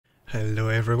Hello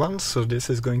everyone, so this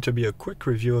is going to be a quick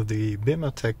review of the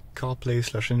BimmerTech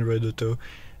CarPlay / Android Auto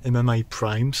MMI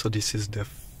Prime. So this is the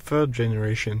third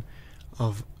generation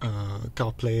of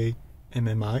CarPlay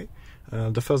MMI.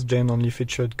 The first gen only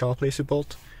featured CarPlay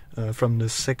support. From the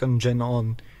second gen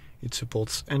on, it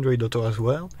supports Android Auto as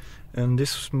well. And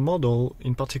this model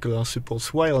in particular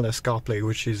supports wireless CarPlay,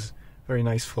 which is very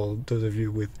nice for those of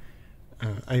you with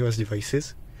iOS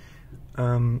devices.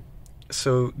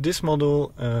 So this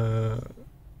model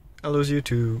allows you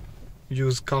to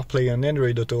use CarPlay and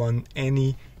Android Auto on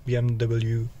any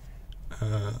BMW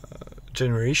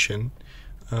generation.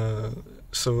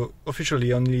 So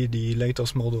officially only the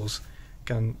latest models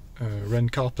can run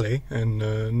CarPlay, and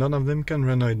none of them can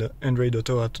run Android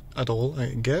Auto at all,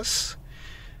 I guess.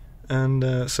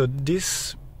 And so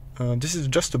this is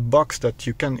just a box that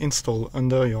you can install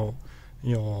under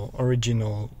your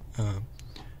original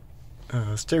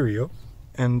stereo,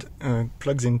 and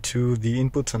plugs into the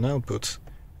inputs and outputs,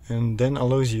 and then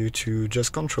allows you to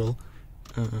just control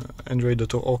Android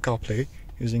Auto or CarPlay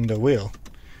using the wheel.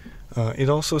 It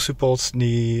also supports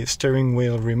the steering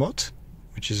wheel remote,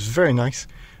 which is very nice.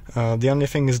 The only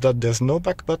thing is that there's no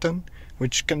back button,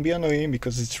 which can be annoying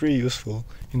because it's really useful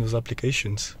in those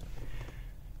applications.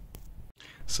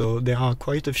 So there are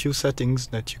quite a few settings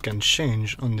that you can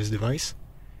change on this device.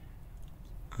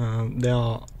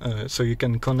 So you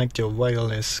can connect your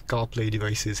wireless CarPlay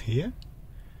devices here.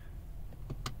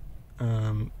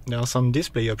 There are some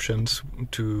display options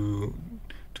to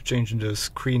change the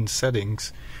screen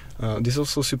settings. This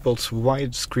also supports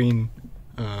widescreen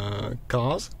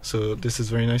cars, so this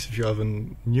is very nice if you have a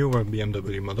newer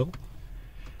BMW model.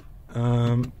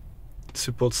 It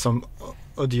supports some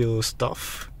audio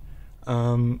stuff.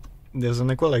 There's an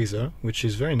equalizer, which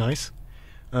is very nice.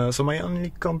 So my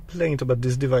only complaint about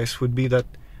this device would be that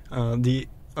the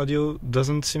audio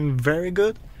doesn't seem very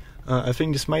good. I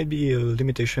think this might be a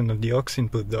limitation of the aux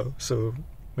input though, so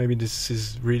maybe this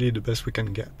is really the best we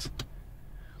can get.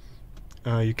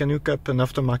 You can hook up an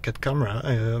aftermarket camera.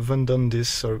 I haven't done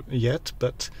this yet,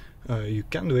 but you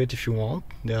can do it if you want.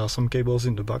 There are some cables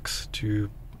in the box to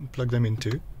plug them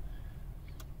into.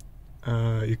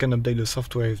 You can update the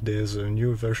software if there's a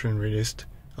new version released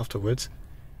afterwards.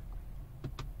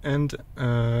 And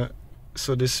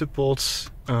so this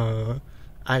supports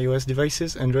iOS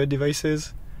devices, Android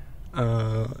devices.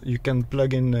 You can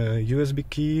plug in a USB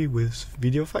key with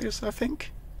video files, I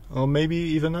think, or maybe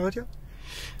even audio.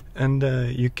 And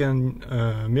you can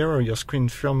mirror your screen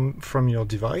from your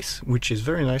device, which is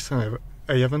very nice, and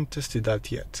I haven't tested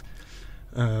that yet.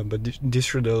 But this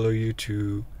should allow you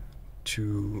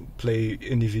to play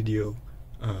any video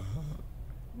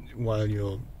while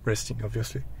you're resting,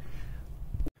 obviously.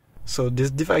 So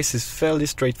this device is fairly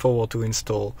straightforward to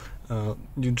install.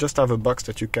 You just have a box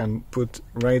that you can put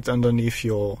right underneath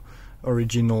your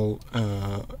original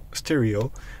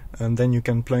stereo, and then you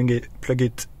can plug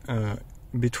it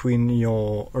between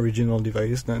your original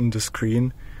device and the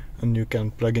screen, and you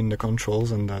can plug in the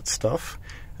controls and that stuff,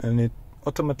 and it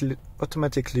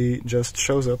automatically just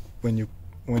shows up when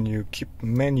you keep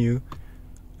menu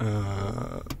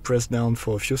pressed down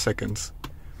for a few seconds.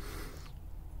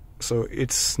 So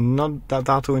it's not that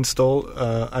hard to install.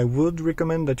 I would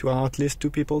recommend that you are at least 2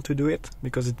 people to do it,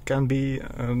 because it can be,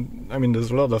 I mean,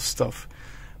 there's a lot of stuff,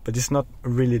 but it's not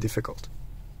really difficult.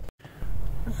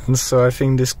 And so I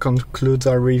think this concludes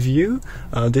our review.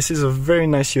 This is a very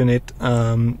nice unit.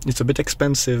 It's a bit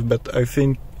expensive, but I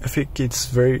think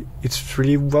it's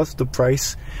really worth the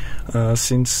price,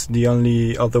 since the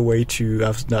only other way to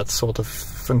have that sort of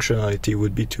functionality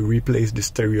would be to replace the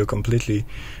stereo completely.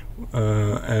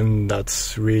 And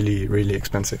that's really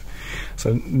expensive.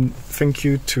 So thank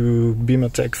you to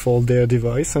BimmerTech for their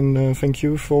device, and thank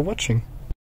you for watching.